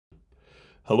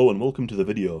Hello and welcome to the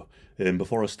video.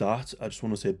 Before I start, I just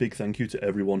want to say a big thank you to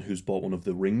everyone who's bought one of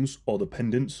the rings or the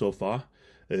pendants so far.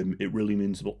 It really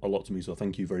means a lot to me, so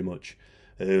thank you very much.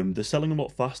 They're selling a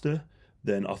lot faster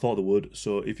than I thought they would,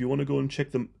 so if you want to go and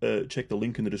check the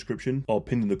link in the description or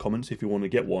pinned in the comments if you want to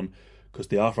get one, because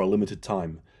they are for a limited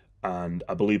time, and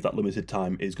I believe that limited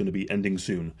time is going to be ending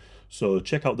soon. So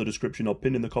check out the description or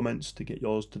pin in the comments to get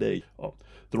yours today. Oh,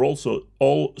 they're also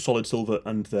all solid silver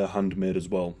and they're handmade as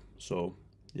well, so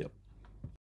yep.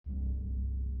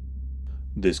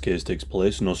 This case takes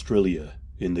place in Australia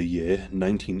in the year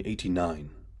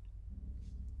 1989.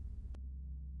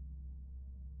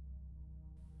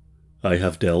 I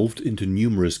have delved into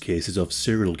numerous cases of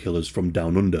serial killers from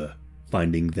down under,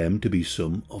 finding them to be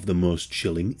some of the most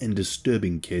chilling and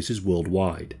disturbing cases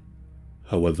worldwide.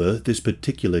 However, this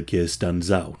particular case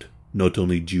stands out, not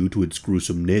only due to its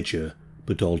gruesome nature,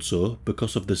 but also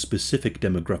because of the specific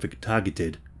demographic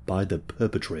targeted by the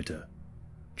perpetrator.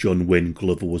 John Wayne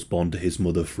Glover was born to his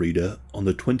mother Frida on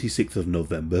the 26th of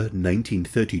November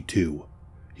 1932.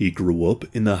 He grew up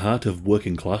in the heart of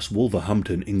working-class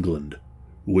Wolverhampton, England,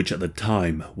 which at the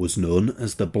time was known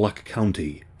as the Black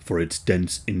County for its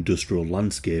dense industrial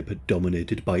landscape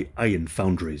dominated by iron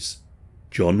foundries.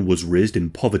 John was raised in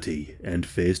poverty and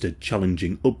faced a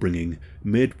challenging upbringing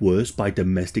made worse by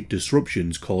domestic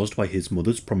disruptions caused by his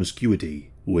mother's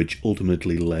promiscuity, which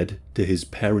ultimately led to his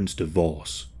parents'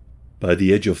 divorce. By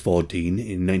the age of 14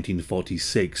 in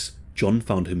 1946, John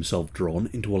found himself drawn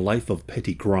into a life of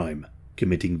petty crime,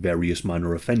 committing various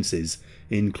minor offences,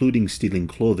 including stealing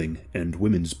clothing and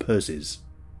women's purses.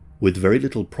 With very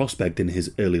little prospect in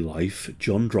his early life,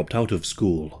 John dropped out of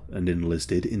school and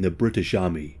enlisted in the British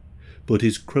Army, but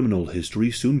his criminal history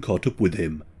soon caught up with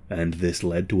him, and this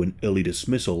led to an early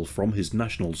dismissal from his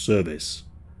national service.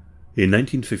 In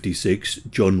 1956,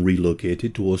 John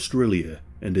relocated to Australia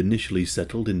and initially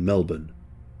settled in Melbourne.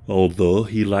 Although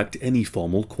he lacked any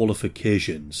formal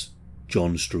qualifications,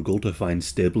 John struggled to find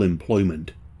stable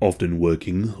employment, often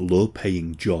working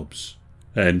low-paying jobs.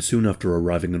 And soon after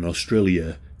arriving in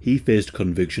Australia, he faced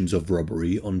convictions of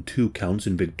robbery on 2 counts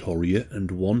in Victoria and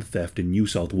 1 theft in New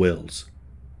South Wales.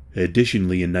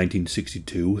 Additionally, in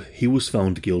 1962, he was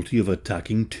found guilty of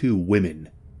attacking 2 women,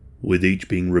 with each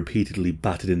being repeatedly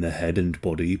battered in the head and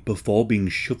body before being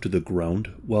shoved to the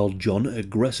ground while John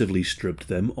aggressively stripped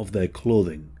them of their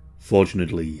clothing.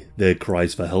 Fortunately, their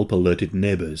cries for help alerted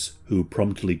neighbours, who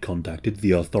promptly contacted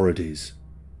the authorities.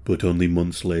 But only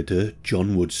months later,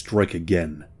 John would strike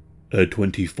again. A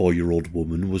 24-year-old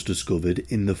woman was discovered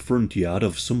in the front yard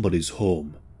of somebody's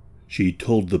home. She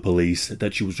told the police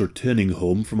that she was returning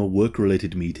home from a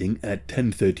work-related meeting at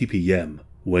 10:30 p.m.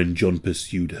 when John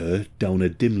pursued her down a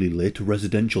dimly lit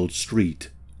residential street,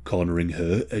 cornering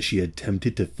her as she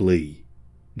attempted to flee.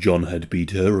 John had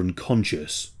beat her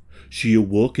unconscious. She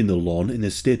awoke in the lawn in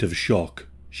a state of shock.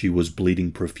 She was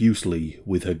bleeding profusely,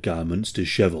 with her garments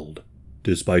dishevelled.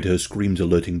 Despite her screams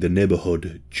alerting the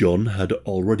neighbourhood, John had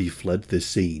already fled the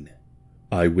scene.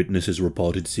 Eyewitnesses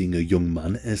reported seeing a young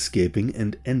man escaping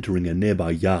and entering a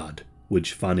nearby yard,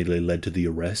 which finally led to the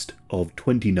arrest of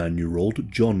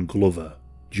 29-year-old John Glover.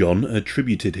 John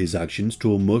attributed his actions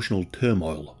to emotional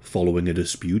turmoil following a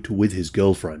dispute with his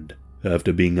girlfriend.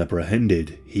 After being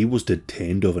apprehended, he was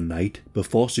detained overnight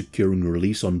before securing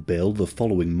release on bail the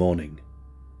following morning.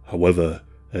 However,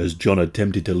 as John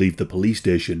attempted to leave the police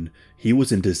station, he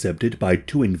was intercepted by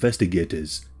 2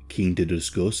 investigators, keen to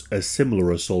discuss a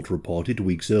similar assault reported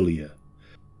weeks earlier.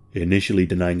 Initially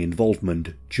denying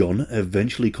involvement, John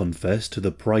eventually confessed to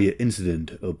the prior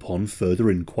incident upon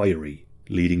further inquiry,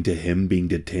 leading to him being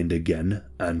detained again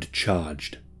and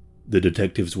charged. The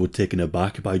detectives were taken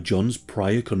aback by John's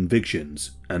prior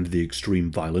convictions and the extreme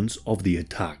violence of the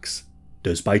attacks.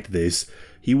 Despite this,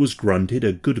 he was granted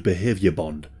a good behaviour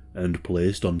bond and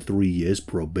placed on 3 years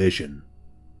probation.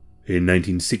 In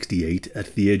 1968,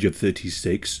 at the age of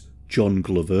 36, John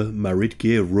Glover married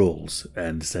Gay Rolls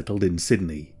and settled in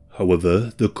Sydney.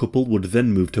 However, the couple would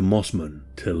then move to Mosman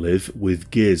to live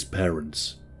with Gay's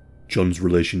parents. John's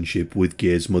relationship with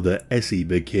Gay's mother Essie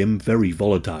became very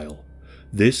volatile.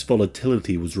 This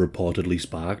volatility was reportedly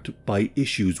sparked by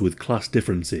issues with class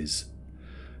differences.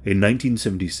 In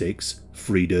 1976,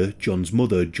 Frida, John's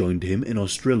mother, joined him in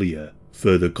Australia,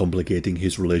 further complicating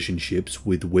his relationships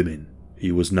with women.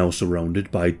 He was now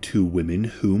surrounded by 2 women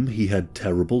whom he had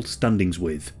terrible standings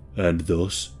with, and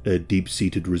thus a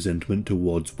deep-seated resentment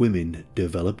towards women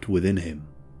developed within him.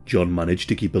 John managed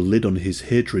to keep a lid on his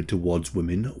hatred towards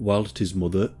women whilst his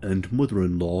mother and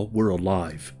mother-in-law were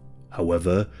alive.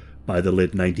 However, by the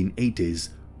late 1980s,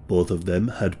 both of them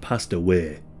had passed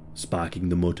away, sparking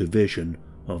the motivation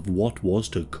of what was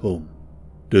to come.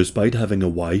 Despite having a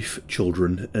wife,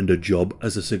 children, and a job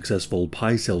as a successful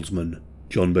pie salesman,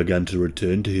 John began to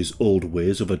return to his old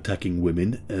ways of attacking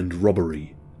women and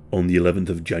robbery. On the 11th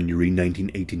of January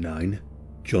 1989,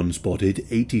 John spotted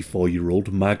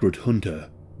 84-year-old Margaret Hunter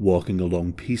walking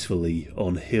along peacefully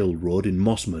on Hale Road in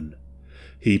Mossman.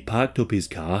 He parked up his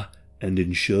car and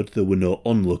ensured there were no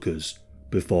onlookers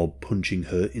before punching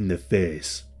her in the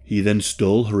face. He then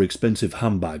stole her expensive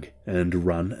handbag and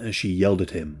ran as she yelled at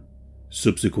him.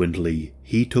 Subsequently,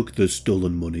 he took the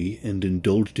stolen money and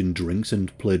indulged in drinks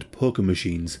and played poker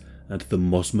machines at the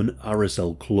Mossman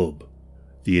RSL Club.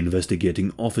 The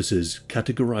investigating officers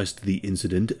categorized the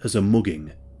incident as a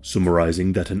mugging,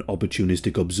 summarizing that an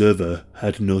opportunistic observer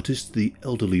had noticed the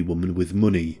elderly woman with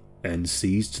money and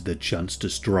seized the chance to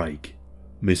strike.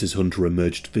 Mrs. Hunter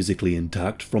emerged physically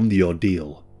intact from the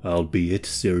ordeal, albeit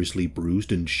seriously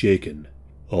bruised and shaken,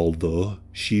 although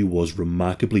she was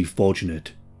remarkably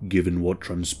fortunate given what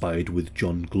transpired with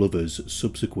John Glover's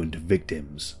subsequent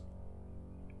victims.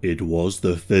 It was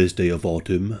the first day of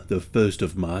autumn, the 1st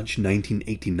of March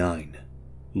 1989.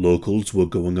 Locals were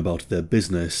going about their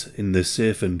business in the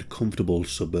safe and comfortable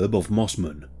suburb of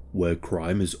Mossman, where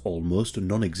crime is almost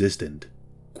non-existent.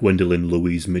 Gwendolyn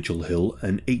Louise Mitchell Hill,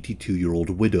 an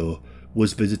 82-year-old widow,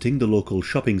 was visiting the local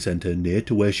shopping centre near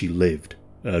to where she lived.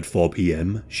 At 4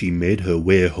 p.m, she made her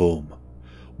way home.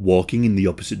 Walking in the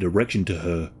opposite direction to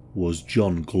her was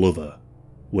John Glover.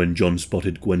 When John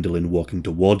spotted Gwendolyn walking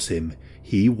towards him,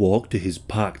 he walked to his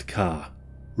parked car,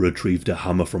 retrieved a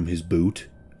hammer from his boot,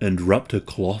 and wrapped a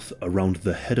cloth around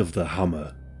the head of the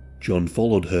hammer. John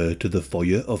followed her to the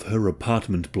foyer of her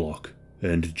apartment block,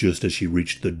 and just as she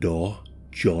reached the door,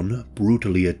 John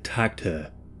brutally attacked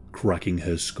her, cracking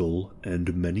her skull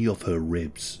and many of her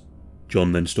ribs.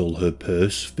 John then stole her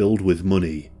purse filled with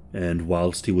money, and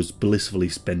whilst he was blissfully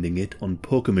spending it on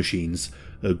poker machines,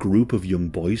 a group of young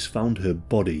boys found her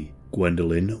body.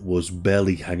 Gwendolyn was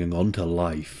barely hanging on to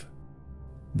life.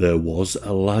 There was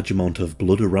a large amount of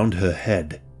blood around her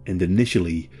head, and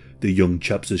initially, the young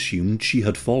chaps assumed she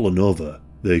had fallen over.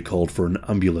 They called for an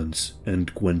ambulance,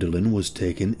 and Gwendolyn was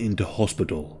taken into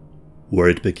hospital, where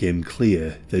it became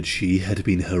clear that she had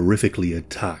been horrifically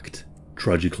attacked.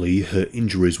 Tragically, her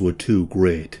injuries were too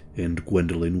great, and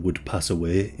Gwendolyn would pass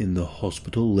away in the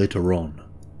hospital later on.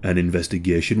 An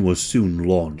investigation was soon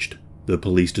launched. The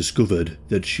police discovered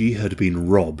that she had been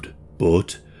robbed,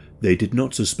 but they did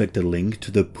not suspect a link to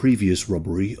the previous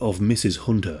robbery of Mrs.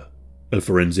 Hunter. A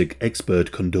forensic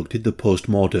expert conducted the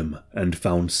post-mortem and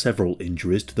found several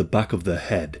injuries to the back of the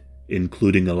head,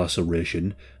 including a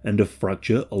laceration and a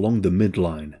fracture along the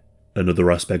midline.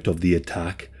 Another aspect of the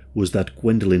attack was that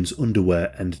Gwendolyn's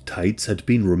underwear and tights had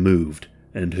been removed,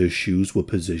 and her shoes were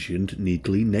positioned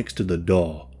neatly next to the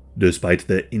door. Despite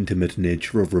the intimate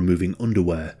nature of removing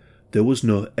underwear, there was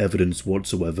no evidence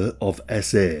whatsoever of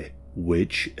SA,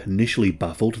 which initially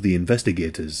baffled the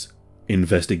investigators.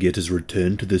 Investigators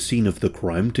returned to the scene of the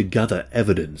crime to gather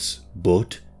evidence,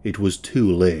 but it was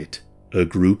too late. A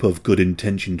group of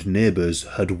good-intentioned neighbours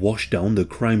had washed down the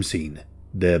crime scene,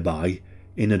 thereby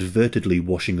inadvertently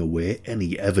washing away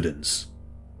any evidence.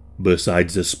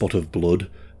 Besides a spot of blood,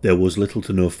 there was little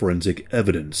to no forensic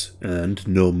evidence, and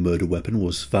no murder weapon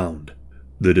was found.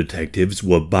 The detectives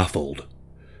were baffled.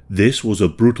 This was a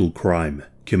brutal crime,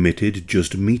 committed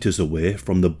just meters away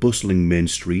from the bustling main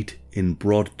street in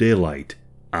broad daylight,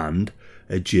 and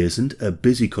adjacent a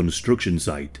busy construction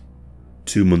site.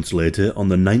 2 months later, on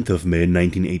the 9th of May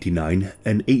 1989,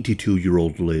 an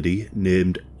 82-year-old lady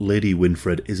named Lady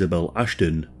Winfred Isabel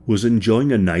Ashton was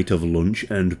enjoying a night of lunch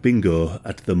and bingo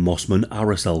at the Mossman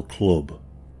RSL Club.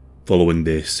 Following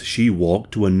this, she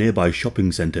walked to a nearby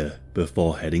shopping centre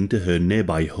before heading to her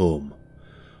nearby home.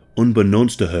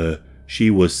 Unbeknownst to her, she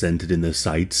was centred in the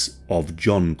sights of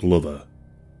John Glover.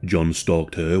 John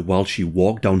stalked her while she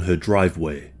walked down her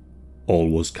driveway. All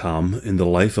was calm in the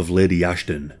life of Lady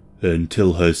Ashton,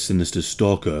 until her sinister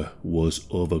stalker was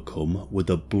overcome with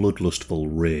a bloodlustful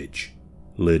rage.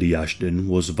 Lady Ashton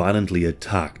was violently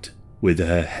attacked, with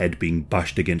her head being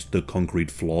bashed against the concrete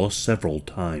floor several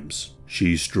times.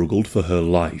 She struggled for her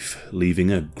life,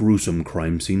 leaving a gruesome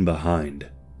crime scene behind.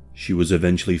 She was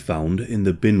eventually found in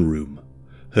the bin room.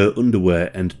 Her underwear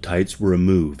and tights were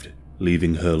removed,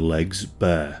 leaving her legs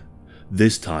bare.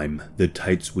 This time, the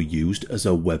tights were used as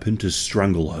a weapon to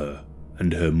strangle her,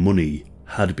 and her money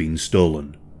had been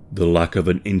stolen. The lack of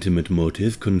an intimate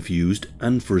motive confused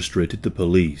and frustrated the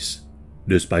police.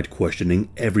 Despite questioning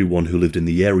everyone who lived in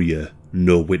the area,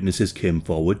 no witnesses came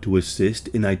forward to assist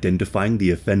in identifying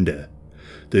the offender.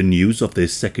 The news of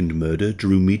this second murder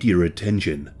drew media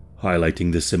attention,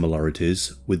 highlighting the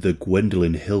similarities with the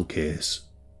Gwendolyn Hill case.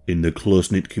 In the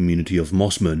close-knit community of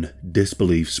Mossman,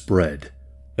 disbelief spread,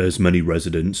 as many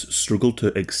residents struggled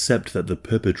to accept that the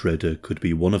perpetrator could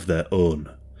be one of their own.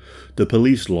 The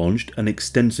police launched an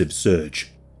extensive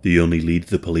search. The only lead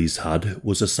the police had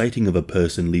was a sighting of a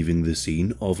person leaving the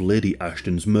scene of Lady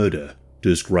Ashton's murder,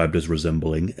 described as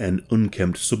resembling an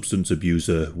unkempt substance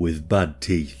abuser with bad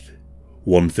teeth.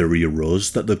 One theory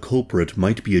arose that the culprit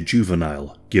might be a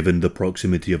juvenile, given the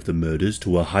proximity of the murders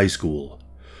to a high school.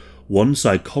 One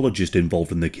psychologist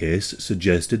involved in the case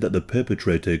suggested that the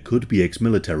perpetrator could be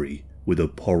ex-military, with a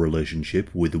poor relationship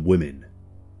with women.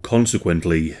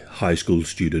 Consequently, high school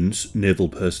students, naval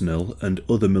personnel, and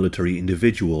other military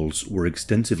individuals were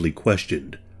extensively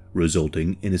questioned,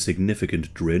 resulting in a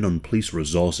significant drain on police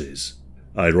resources.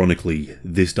 Ironically,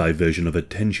 this diversion of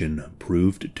attention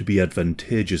proved to be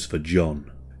advantageous for John.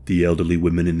 The elderly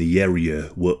women in the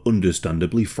area were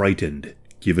understandably frightened,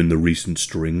 given the recent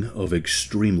string of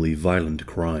extremely violent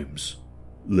crimes.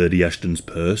 Lady Ashton's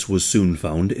purse was soon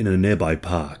found in a nearby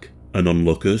park. An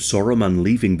onlooker saw a man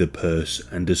leaving the purse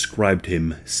and described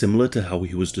him similar to how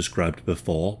he was described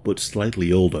before, but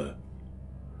slightly older.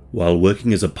 While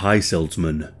working as a pie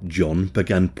salesman, John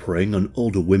began preying on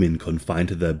older women confined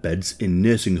to their beds in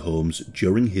nursing homes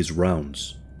during his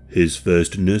rounds. His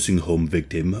first nursing home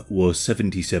victim was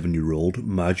 77-year-old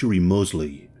Marjorie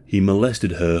Mosley. He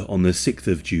molested her on the 6th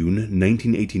of June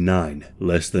 1989,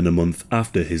 less than a month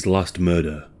after his last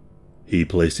murder. He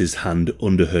placed his hand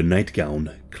under her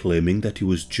nightgown, claiming that he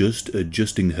was just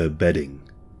adjusting her bedding.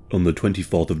 On the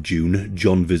 24th of June,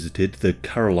 John visited the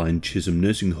Caroline Chisholm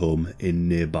nursing home in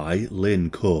nearby Lane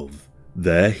Cove.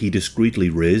 There, he discreetly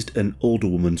raised an older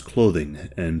woman's clothing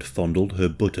and fondled her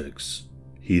buttocks.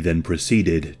 He then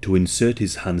proceeded to insert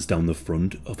his hands down the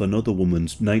front of another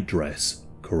woman's nightdress,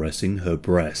 caressing her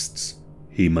breasts.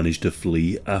 He managed to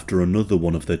flee after another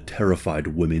one of the terrified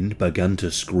women began to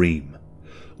scream.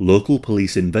 Local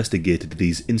police investigated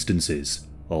these instances,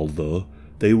 although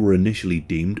they were initially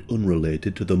deemed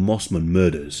unrelated to the Mossman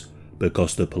murders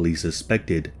because the police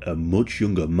suspected a much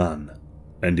younger man.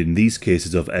 And in these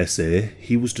cases of SA,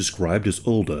 he was described as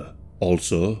older.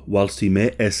 Also, whilst he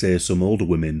may SA some older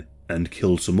women and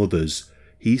kill some others,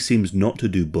 he seems not to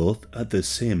do both at the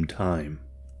same time.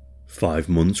 5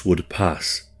 months would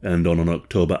pass, and on an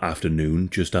October afternoon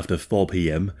just after 4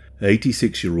 p.m,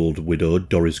 86-year-old widow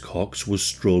Doris Cox was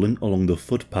strolling along the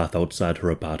footpath outside her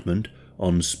apartment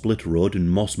on Split Road in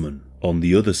Mossman. On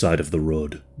the other side of the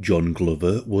road, John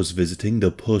Glover was visiting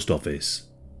the post office.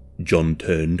 John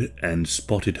turned and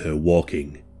spotted her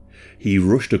walking. He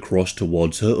rushed across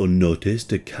towards her unnoticed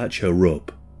to catch her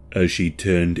up. As she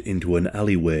turned into an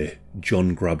alleyway,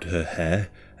 John grabbed her hair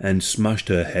and smashed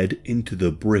her head into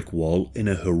the brick wall in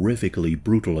a horrifically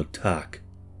brutal attack.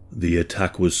 The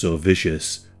attack was so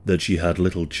vicious that she had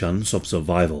little chance of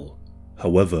survival.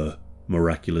 However,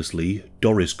 miraculously,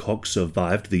 Doris Cox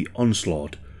survived the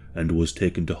onslaught and was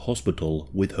taken to hospital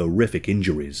with horrific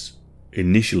injuries.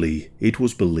 Initially, it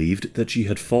was believed that she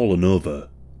had fallen over.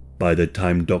 By the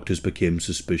time doctors became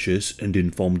suspicious and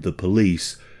informed the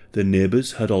police, the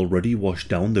neighbours had already washed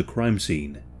down the crime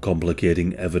scene,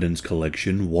 complicating evidence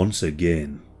collection once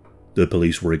again. The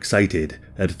police were excited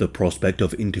at the prospect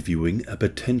of interviewing a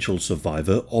potential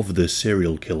survivor of the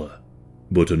serial killer.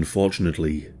 But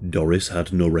unfortunately, Doris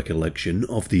had no recollection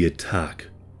of the attack.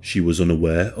 She was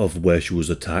unaware of where she was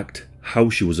attacked, how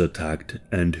she was attacked,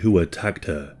 and who attacked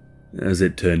her. As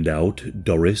it turned out,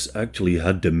 Doris actually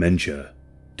had dementia,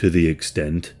 to the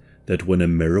extent that when a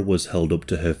mirror was held up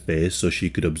to her face so she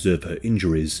could observe her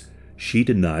injuries, she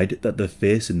denied that the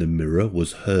face in the mirror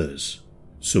was hers.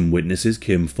 Some witnesses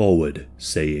came forward,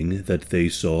 saying that they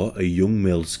saw a young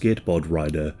male skateboard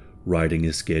rider riding a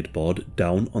skateboard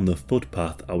down on the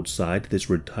footpath outside this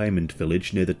retirement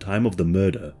village near the time of the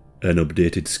murder. An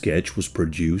updated sketch was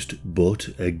produced, but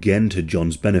again to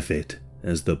John's benefit,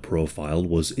 as the profile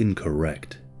was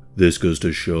incorrect. This goes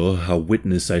to show how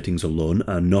witness sightings alone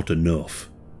are not enough.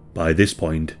 By this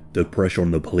point, the pressure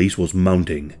on the police was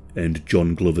mounting, and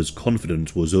John Glover's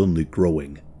confidence was only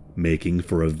growing, making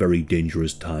for a very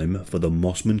dangerous time for the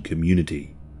Mossman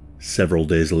community. Several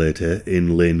days later,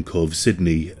 in Lane Cove,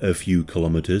 Sydney, a few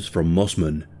kilometres from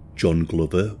Mossman, John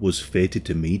Glover was fated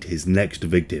to meet his next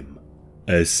victim.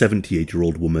 A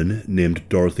 78-year-old woman named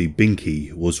Dorothy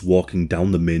Binky was walking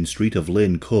down the main street of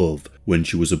Lane Cove when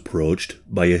she was approached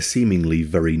by a seemingly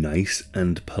very nice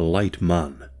and polite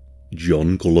man,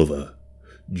 John Glover.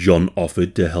 John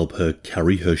offered to help her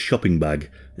carry her shopping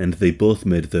bag, and they both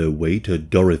made their way to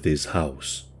Dorothy's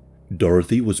house.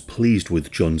 Dorothy was pleased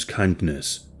with John's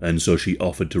kindness, and so she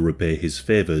offered to repay his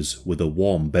favours with a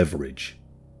warm beverage.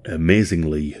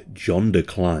 Amazingly, John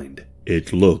declined,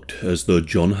 It looked as though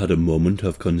John had a moment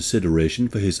of consideration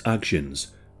for his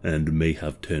actions and may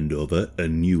have turned over a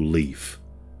new leaf.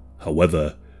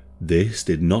 However, this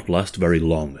did not last very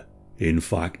long. In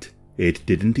fact, it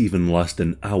didn't even last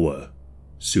an hour.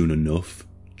 Soon enough,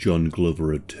 John Glover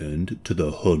returned to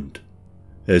the hunt.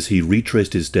 As he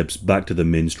retraced his steps back to the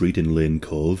main street in Lane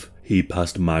Cove, he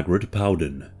passed Margaret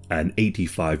Powden, an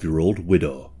 85-year-old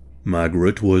widow.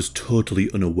 Margaret was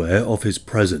totally unaware of his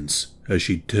presence as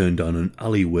she turned down an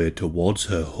alleyway towards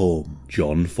her home.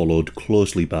 John followed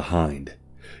closely behind.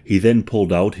 He then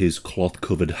pulled out his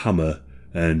cloth-covered hammer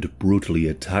and brutally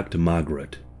attacked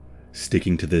Margaret.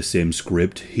 Sticking to the same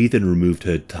script, he then removed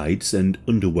her tights and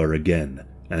underwear again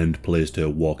and placed her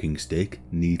walking stick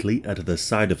neatly at the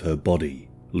side of her body,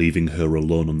 leaving her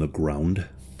alone on the ground,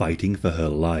 fighting for her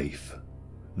life.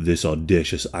 This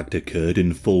audacious act occurred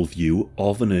in full view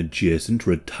of an adjacent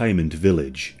retirement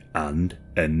village and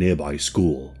a nearby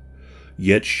school.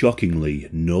 Yet shockingly,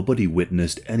 nobody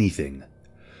witnessed anything.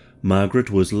 Margaret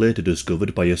was later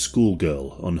discovered by a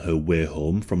schoolgirl on her way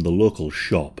home from the local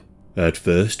shop. At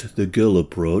first, the girl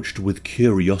approached with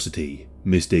curiosity,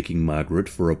 mistaking Margaret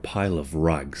for a pile of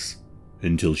rags,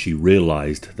 until she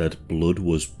realized that blood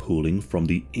was pooling from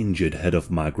the injured head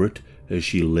of Margaret as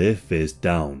she lay face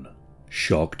down.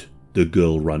 Shocked, the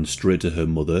girl ran straight to her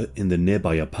mother in the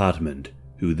nearby apartment,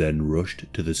 who then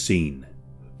rushed to the scene.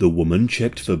 The woman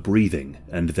checked for breathing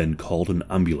and then called an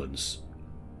ambulance.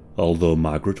 Although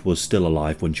Margaret was still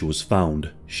alive when she was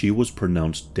found, she was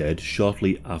pronounced dead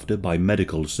shortly after by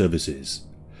medical services.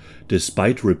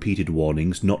 Despite repeated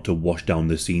warnings not to wash down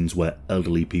the scenes where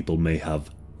elderly people may have,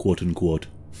 quote-unquote,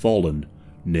 fallen,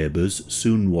 neighbours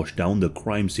soon washed down the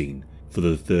crime scene for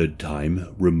the third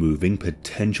time, removing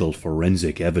potential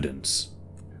forensic evidence.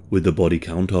 With the body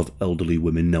count of elderly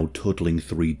women now totaling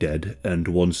 3 dead and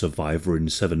 1 survivor in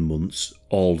 7 months,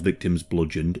 all victims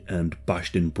bludgeoned and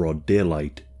bashed in broad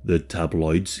daylight, the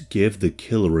tabloids gave the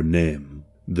killer a name,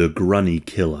 the Granny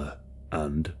Killer,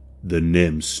 and the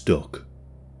name stuck.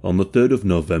 On the 3rd of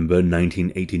November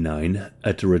 1989,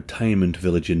 at a retirement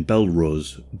village in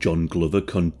Belrose, John Glover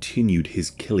continued his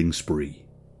killing spree.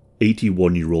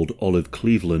 81-year-old Olive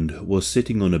Cleveland was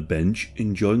sitting on a bench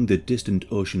enjoying the distant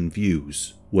ocean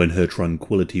views when her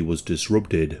tranquility was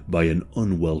disrupted by an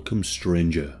unwelcome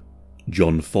stranger.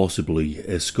 John forcibly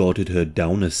escorted her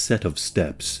down a set of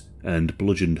steps and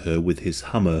bludgeoned her with his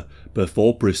hammer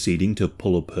before proceeding to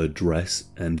pull up her dress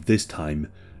and this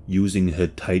time using her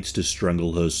tights to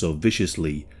strangle her so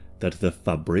viciously that the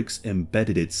fabrics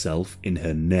embedded itself in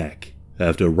her neck.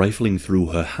 After rifling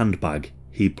through her handbag,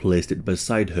 he placed it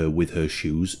beside her with her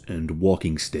shoes and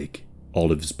walking stick.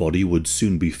 Olive's body would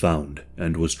soon be found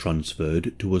and was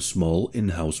transferred to a small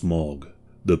in-house morgue.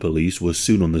 The police were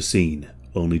soon on the scene,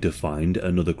 only to find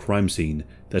another crime scene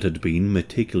that had been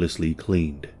meticulously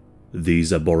cleaned.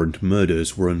 These abhorrent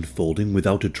murders were unfolding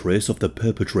without a trace of the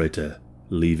perpetrator,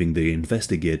 leaving the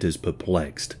investigators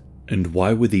perplexed. And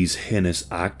why were these heinous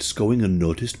acts going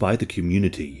unnoticed by the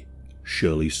community?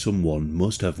 Surely someone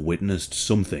must have witnessed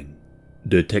something.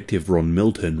 Detective Ron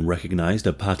Milton recognized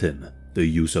a pattern, the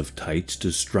use of tights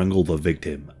to strangle the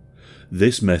victim.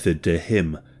 This method to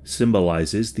him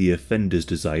symbolizes the offender's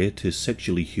desire to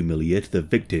sexually humiliate the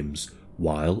victims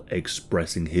while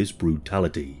expressing his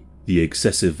brutality. The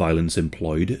excessive violence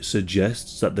employed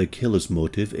suggests that the killer's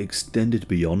motive extended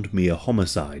beyond mere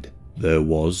homicide. There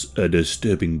was a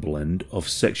disturbing blend of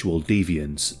sexual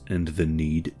deviance and the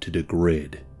need to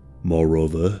degrade.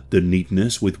 Moreover, the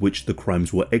neatness with which the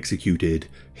crimes were executed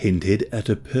hinted at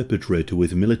a perpetrator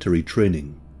with military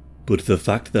training. But the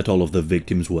fact that all of the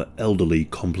victims were elderly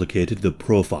complicated the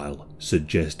profile,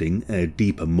 suggesting a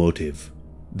deeper motive.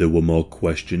 There were more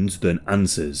questions than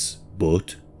answers,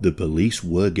 but the police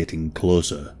were getting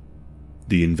closer.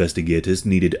 The investigators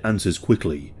needed answers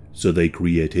quickly, so they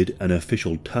created an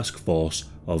official task force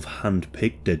of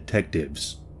hand-picked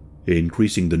detectives,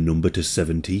 increasing the number to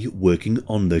 70 working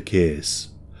on the case.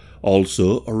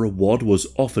 Also, a reward was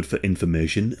offered for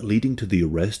information leading to the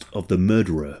arrest of the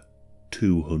murderer,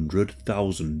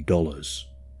 $200,000.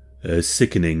 A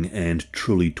sickening and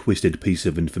truly twisted piece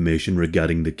of information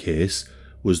regarding the case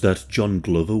was that John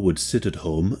Glover would sit at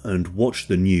home and watch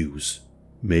the news,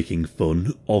 making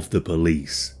fun of the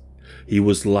police. He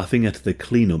was laughing at the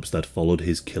cleanups that followed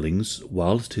his killings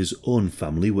whilst his own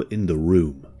family were in the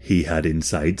room. He had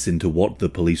insights into what the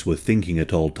police were thinking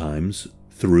at all times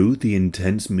through the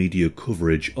intense media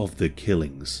coverage of the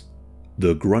killings.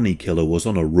 The Granny Killer was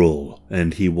on a roll,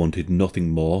 and he wanted nothing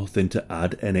more than to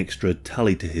add an extra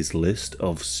tally to his list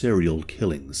of serial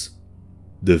killings.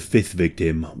 The fifth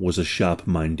victim was a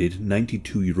sharp-minded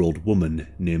 92-year-old woman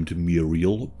named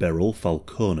Muriel Beryl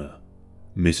Falconer.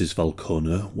 Mrs.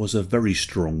 Falconer was a very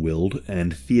strong-willed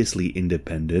and fiercely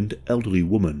independent elderly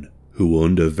woman who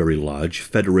owned a very large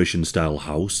Federation-style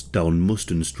house down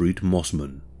Muston Street,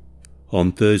 Mossman.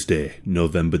 On Thursday,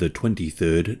 November the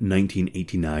 23rd,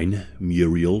 1989,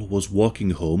 Muriel was walking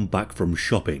home back from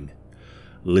shopping.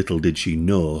 Little did she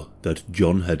know that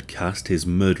John had cast his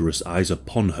murderous eyes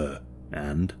upon her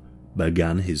and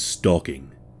began his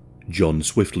stalking. John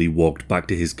swiftly walked back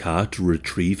to his car to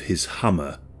retrieve his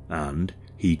hammer, and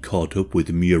he caught up with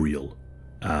Muriel.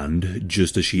 And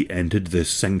just as she entered the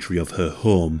sanctuary of her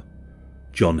home,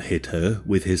 John hit her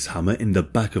with his hammer in the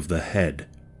back of the head.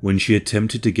 When she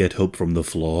attempted to get up from the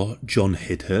floor, John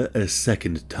hit her a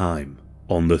second time.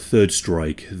 On the third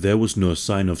strike, there was no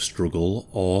sign of struggle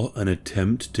or an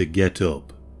attempt to get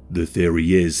up. The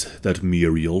theory is that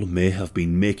Muriel may have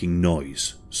been making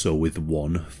noise, so with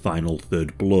one final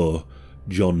third blow,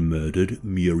 John murdered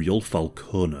Muriel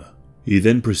Falconer. He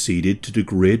then proceeded to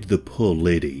degrade the poor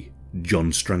lady.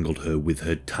 John strangled her with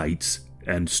her tights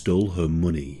and stole her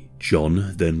money.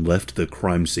 John then left the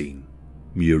crime scene.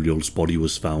 Muriel's body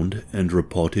was found and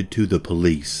reported to the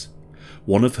police.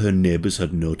 One of her neighbours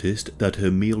had noticed that her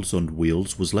Meals on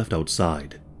Wheels was left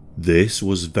outside. This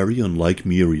was very unlike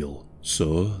Muriel,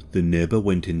 so the neighbour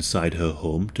went inside her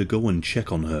home to go and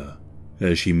check on her.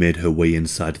 As she made her way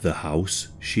inside the house,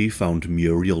 she found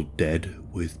Muriel dead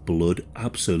with blood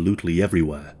absolutely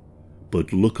everywhere.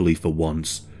 But luckily for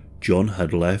once, John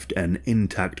had left an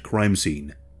intact crime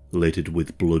scene, littered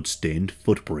with blood-stained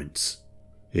footprints.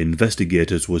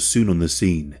 Investigators were soon on the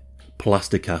scene.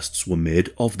 Plaster casts were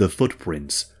made of the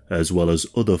footprints, as well as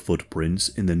other footprints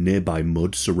in the nearby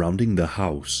mud surrounding the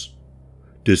house.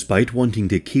 Despite wanting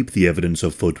to keep the evidence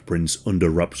of footprints under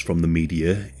wraps from the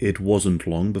media, it wasn't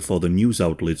long before the news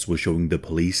outlets were showing the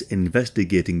police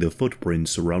investigating the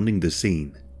footprints surrounding the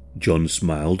scene. John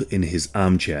smiled in his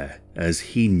armchair, as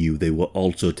he knew they were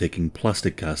also taking plaster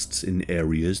casts in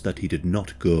areas that he did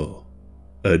not go.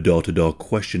 A door-to-door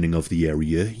questioning of the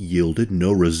area yielded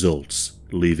no results,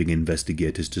 leaving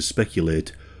investigators to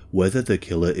speculate whether the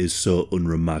killer is so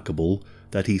unremarkable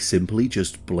that he simply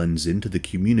just blends into the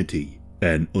community,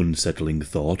 an unsettling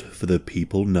thought for the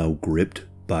people now gripped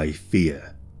by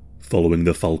fear. Following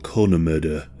the Falconer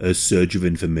murder, a surge of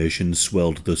information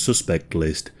swelled the suspect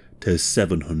list to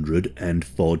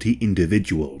 740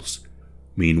 individuals.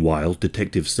 Meanwhile,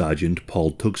 Detective Sergeant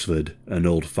Paul Tuxford, an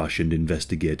old-fashioned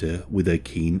investigator with a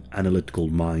keen analytical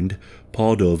mind,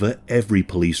 pored over every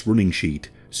police running sheet,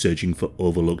 searching for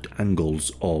overlooked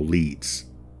angles or leads.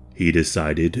 He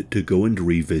decided to go and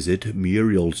revisit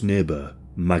Muriel's neighbour,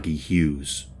 Maggie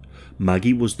Hughes.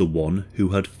 Maggie was the one who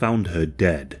had found her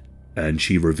dead, and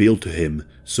she revealed to him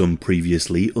some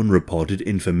previously unreported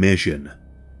information.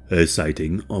 A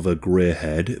sighting of a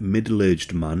grey-haired,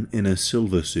 middle-aged man in a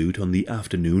silver suit on the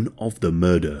afternoon of the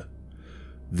murder.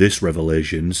 This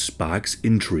revelation sparks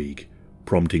intrigue,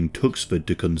 prompting Tuxford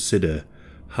to consider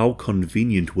how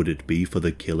convenient would it be for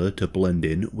the killer to blend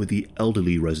in with the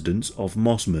elderly residents of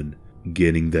Mossman,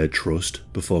 gaining their trust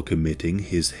before committing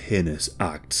his heinous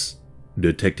acts.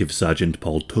 Detective Sergeant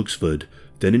Paul Tuxford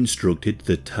then instructed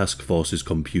the task force's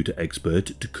computer expert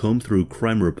to comb through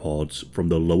crime reports from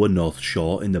the lower North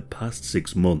Shore in the past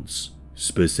 6 months,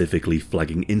 specifically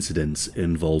flagging incidents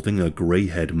involving a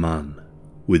grey-haired man.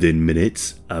 Within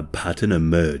minutes, a pattern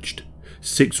emerged.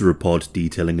 6 reports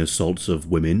detailing assaults of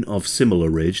women of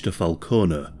similar age to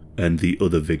Falconer, and the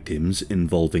other victims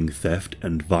involving theft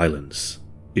and violence.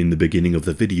 In the beginning of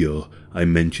the video, I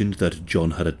mentioned that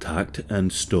John had attacked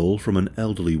and stole from an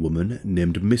elderly woman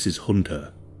named Mrs.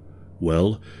 Hunter.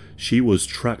 Well, she was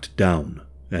tracked down,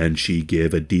 and she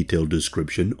gave a detailed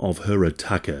description of her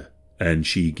attacker, a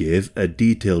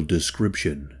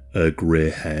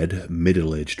grey-haired,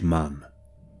 middle-aged man.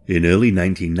 In early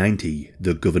 1990,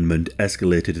 the government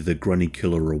escalated the Granny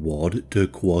Killer Award to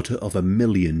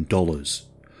 $250,000.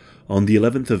 On the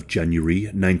 11th of January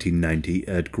 1990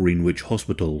 at Greenwich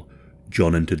Hospital,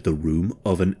 John entered the room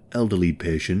of an elderly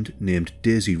patient named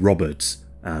Daisy Roberts,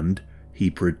 and he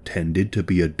pretended to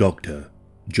be a doctor.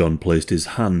 John placed his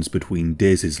hands between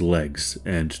Daisy's legs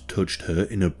and touched her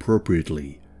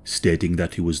inappropriately, stating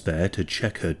that he was there to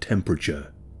check her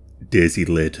temperature. Daisy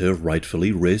later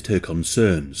rightfully raised her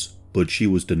concerns, but she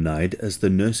was denied as the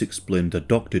nurse explained the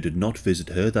doctor did not visit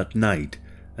her that night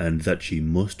and that she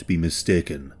must be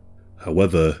mistaken.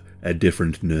 However, a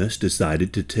different nurse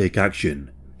decided to take action.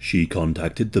 She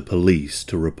contacted the police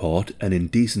to report an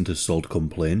indecent assault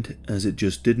complaint as it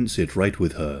just didn't sit right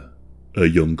with her. A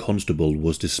young constable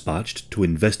was dispatched to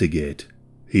investigate.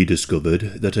 He discovered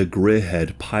that a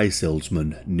grey-haired pie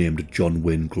salesman named John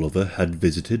Wayne Glover had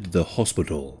visited the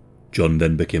hospital. John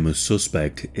then became a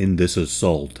suspect in this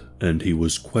assault, and he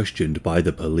was questioned by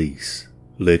the police.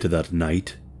 Later that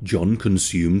night, John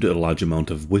consumed a large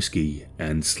amount of whiskey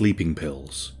and sleeping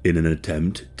pills in an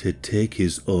attempt to take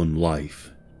his own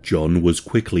life. John was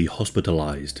quickly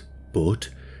hospitalized, but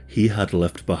he had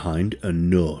left behind a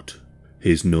note.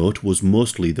 His note was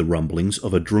mostly the ramblings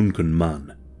of a drunken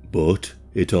man, but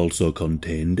it also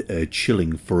contained a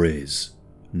chilling phrase: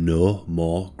 "No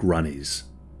more grannies."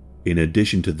 In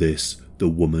addition to this, the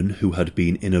woman who had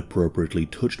been inappropriately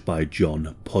touched by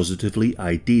John positively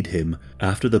ID'd him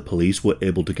after the police were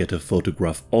able to get a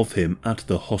photograph of him at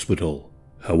the hospital.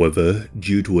 However,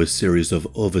 due to a series of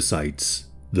oversights,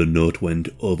 the note went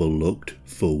overlooked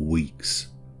for weeks.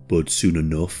 But soon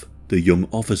enough, the young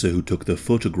officer who took the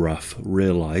photograph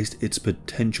realized its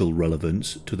potential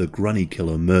relevance to the Granny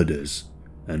Killer murders,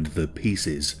 and the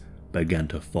pieces began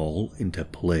to fall into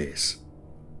place.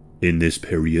 In this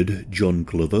period, John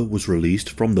Glover was released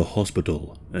from the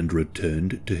hospital and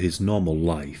returned to his normal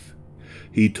life.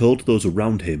 He told those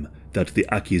around him that the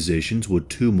accusations were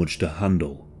too much to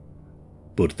handle.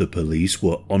 But the police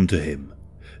were onto him.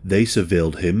 They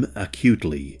surveilled him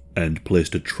acutely and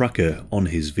placed a tracker on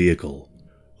his vehicle.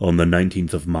 On the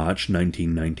 19th of March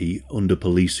 1990, under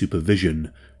police supervision,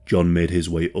 John made his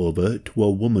way over to a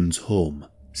woman's home,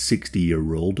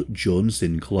 60-year-old Joan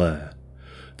Sinclair.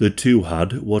 The two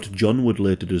had what John would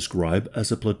later describe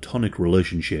as a platonic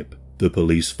relationship. The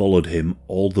police followed him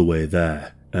all the way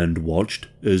there and watched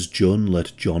as Joan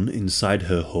let John inside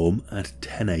her home at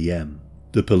 10 a.m.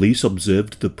 The police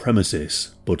observed the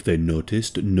premises, but they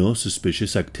noticed no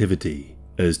suspicious activity.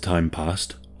 As time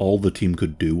passed, all the team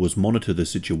could do was monitor the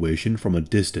situation from a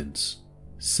distance.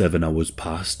 7 hours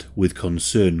passed, with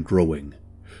concern growing.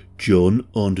 Joan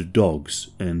owned dogs,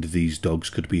 and these dogs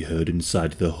could be heard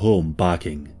inside the home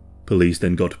barking. Police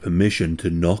then got permission to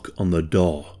knock on the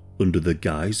door under the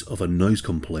guise of a noise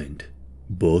complaint,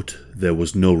 but there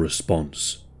was no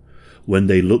response. When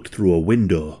they looked through a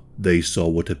window, they saw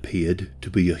what appeared to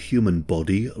be a human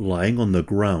body lying on the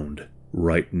ground,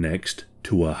 right next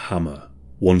to a hammer.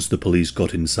 Once the police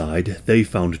got inside, they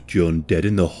found Joan dead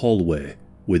in the hallway,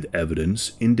 with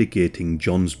evidence indicating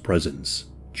John's presence.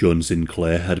 Joan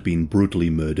Sinclair had been brutally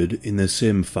murdered in the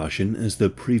same fashion as the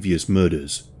previous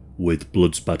murders, with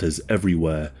blood spatters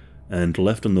everywhere and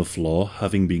left on the floor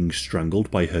having been strangled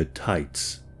by her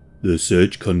tights. The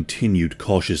search continued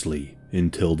cautiously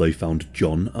until they found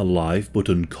John alive but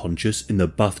unconscious in the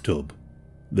bathtub.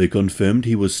 They confirmed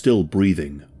he was still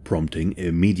breathing, prompting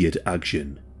immediate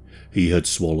action. He had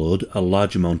swallowed a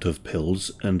large amount of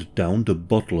pills and downed a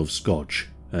bottle of scotch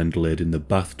and laid in the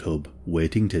bathtub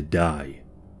waiting to die.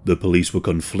 The police were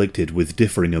conflicted with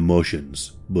differing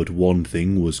emotions, but one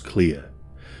thing was clear.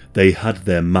 They had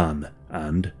their man,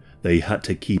 and they had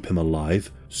to keep him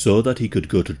alive so that he could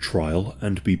go to trial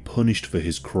and be punished for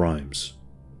his crimes.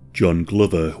 John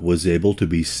Glover was able to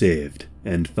be saved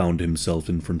and found himself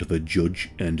in front of a judge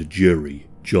and jury.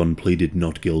 John pleaded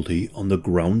not guilty on the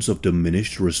grounds of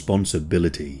diminished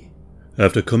responsibility.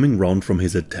 After coming round from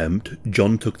his attempt,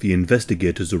 John took the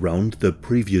investigators around the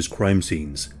previous crime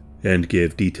scenes and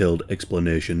gave detailed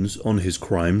explanations on his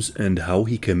crimes and how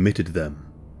he committed them.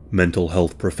 Mental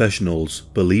health professionals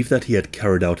believe that he had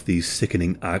carried out these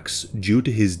sickening acts due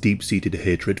to his deep-seated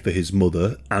hatred for his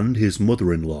mother and his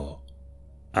mother-in-law,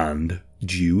 and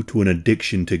due to an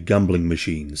addiction to gambling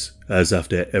machines, as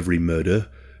after every murder,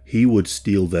 he would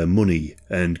steal their money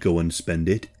and go and spend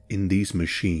it in these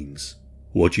machines.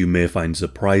 What you may find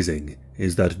surprising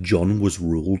is that John was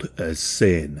ruled as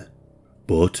sane.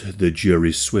 But the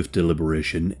jury's swift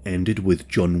deliberation ended with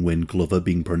John Wayne Glover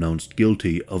being pronounced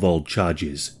guilty of all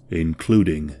charges,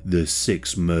 including the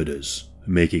 6 murders,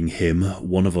 making him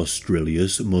one of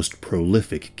Australia's most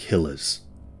prolific killers.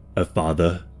 A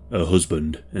father, a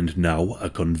husband, and now a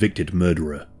convicted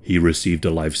murderer, he received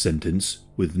a life sentence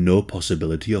with no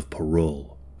possibility of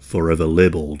parole, forever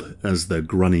labelled as the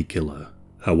Granny Killer.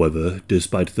 However,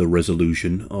 despite the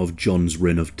resolution of John's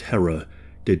reign of terror,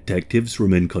 detectives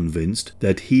remain convinced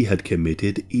that he had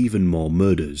committed even more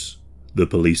murders. The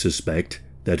police suspect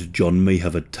that John may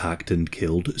have attacked and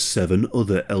killed 7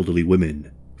 other elderly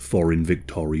women, 4 in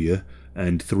Victoria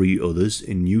and 3 others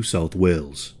in New South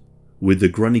Wales. With the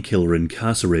Granny Killer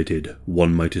incarcerated,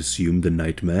 one might assume the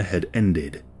nightmare had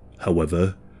ended.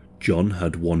 However, John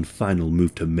had one final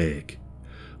move to make.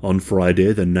 On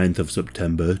Friday, the 9th of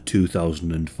September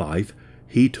 2005,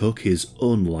 he took his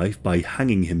own life by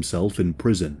hanging himself in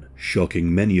prison,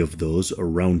 shocking many of those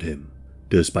around him.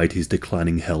 Despite his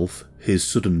declining health, his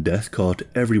sudden death caught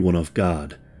everyone off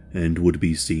guard and would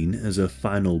be seen as a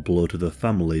final blow to the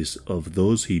families of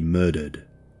those he murdered.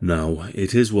 Now,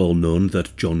 it is well known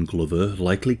that John Glover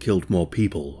likely killed more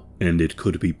people, and it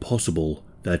could be possible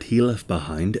that he left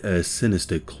behind a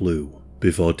sinister clue.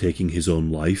 Before taking his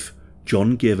own life,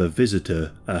 John gave a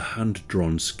visitor a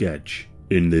hand-drawn sketch.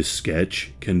 In this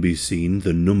sketch can be seen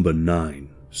the number 9.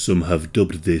 Some have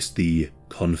dubbed this the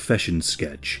confession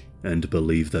sketch, and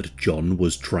believe that John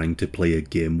was trying to play a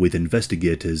game with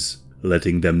investigators,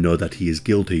 letting them know that he is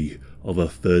guilty of a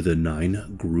further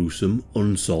 9 gruesome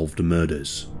unsolved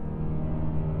murders.